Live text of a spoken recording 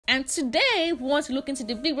And today we want to look into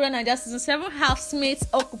the Bbnaija season 7 housemates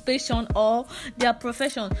occupation or their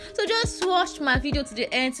profession. So just watch my video to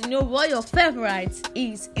the end to know what your favorite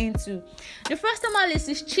is into. The first on my list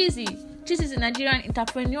is Cheesy. Cheesy is a Nigerian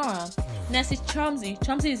entrepreneur. Next is Chumsy.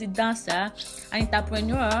 Chumsy is a dancer, an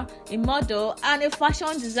entrepreneur, a model, and a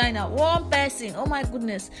fashion designer. One person. Oh my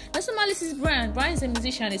goodness. Next on my list is Brian. Brian is a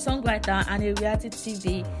musician, a songwriter, and a reality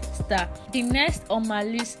TV star. The next on my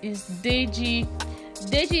list is Deji.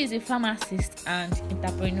 Deji is a pharmacist and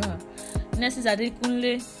entrepreneur. Next is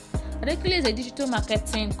Adekunle. Adekunle is a digital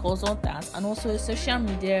marketing consultant and also a social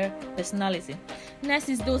media personality. Next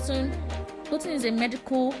is Dotun. Dotun is a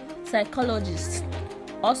medical psychologist,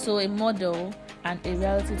 also a model and a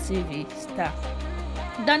reality TV star.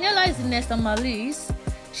 Daniela is the next on my list.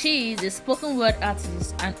 She is a spoken word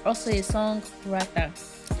artist and also a songwriter.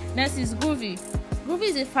 Next is Groovy. Groovy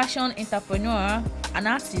is a fashion entrepreneur, an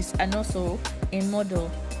artist, and also a model.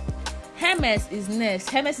 Hermes is next.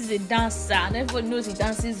 Hermes is a dancer, and everyone knows he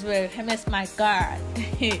dances well. Hermes, my god.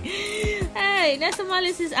 Hey, next on my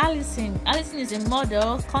list is Allison. Allison is a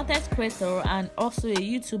model, content creator, and also a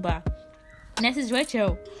YouTuber. Next is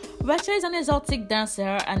Rachel. Rachel is an exotic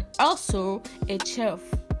dancer and also a chef.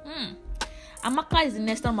 Amaka is the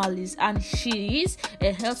next on my list, and she is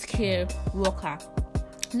a healthcare worker.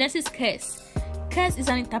 Next is Kes. Kes is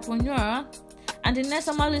an entrepreneur, and the next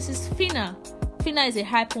on my list is Fina. Fina is a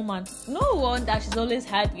hype woman. No wonder she's always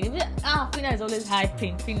hyping. Fina is always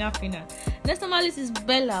hyping. Fina. Next on my list is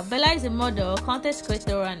Bella. Bella is a model, content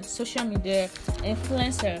creator, and social media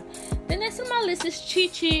influencer. The next on my list is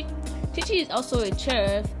Chichi. Chichi is also a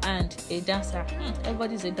chef and a dancer.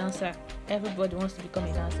 Everybody's a dancer. Everybody wants to become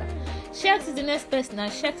a dancer. Shex is the next person,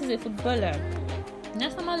 and Shex is a footballer.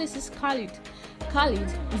 Next on my list is Khalid.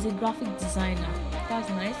 Khalid is a graphic designer. That's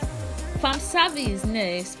nice. Famsavi is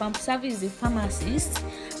next. Famsavi is a pharmacist,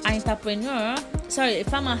 a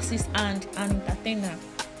pharmacist and an entertainer.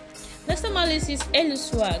 Next on my list is Elu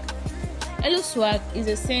Swag. Elu Swag is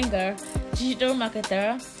a singer, digital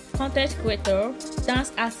marketer, content creator,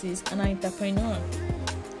 dance artist, and an entrepreneur.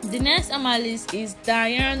 The next on my list is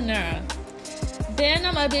Diana.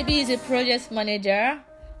 Diana, my baby, is a project manager,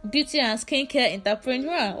 beauty and skincare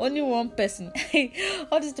entrepreneur. Only one person.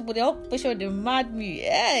 All these people, they all picture they mad me.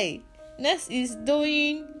 Hey. Next is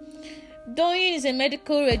Doyin. Doyin is a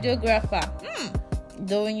medical radiographer.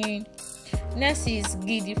 Doyin. Next is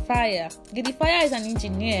Bbnaija. Bbnaija is an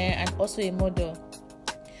engineer and also a model.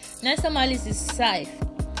 Next on my list is Saif.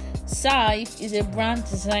 Saif is a brand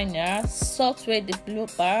designer, software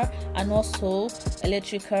developer, and also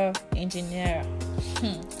electrical engineer.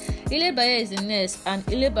 Bbnaija is the next, and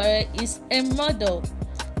Bbnaija is a model.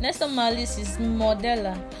 Next on my list is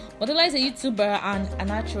Modella. Modella is a YouTuber and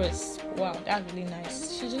an actress. Wow, that's really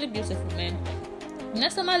nice. She's really beautiful, man.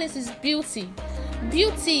 Next on my list is Beauty.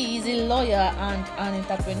 Beauty is a lawyer and an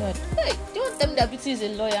entrepreneur. Hey, don't tell me that Beauty is a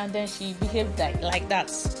lawyer and then she behaved like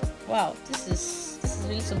that. Wow, this is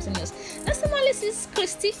really something else. Next on my list is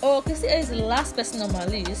Christy O. Christy O is the last person on my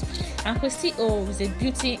list, and Christy O is a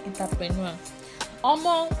beauty entrepreneur.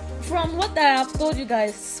 From what I have told you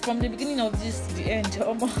guys from the beginning of this to the end,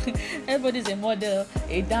 everybody's a model,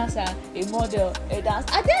 a dancer, a model, a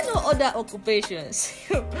dancer. Are there no other occupations?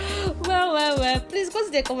 well, please go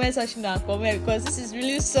to the comment section and comment, because this is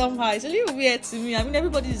really somehow, it's really weird to me. I mean,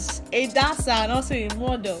 everybody's a dancer and also a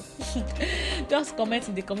model. Just comment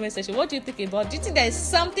in the comment section. What do you think about it? Do you think there is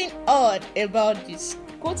something odd about this?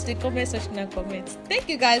 Go to the comment section and comment. Thank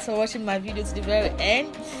you guys for watching my video to the very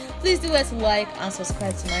end. Please do like and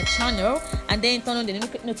subscribe to my channel, and then turn on the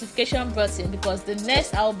notification button, because the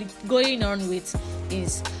next I'll be going on with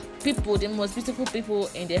is people, the most beautiful people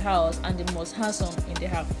in the house and the most handsome in the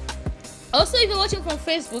house. Also, if you're watching from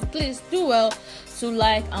Facebook, please do well to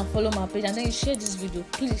like and follow my page, and then you share this video.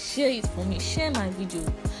 Please share it for me. Share my video.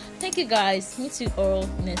 Thank you guys. Meet you all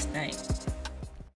next time.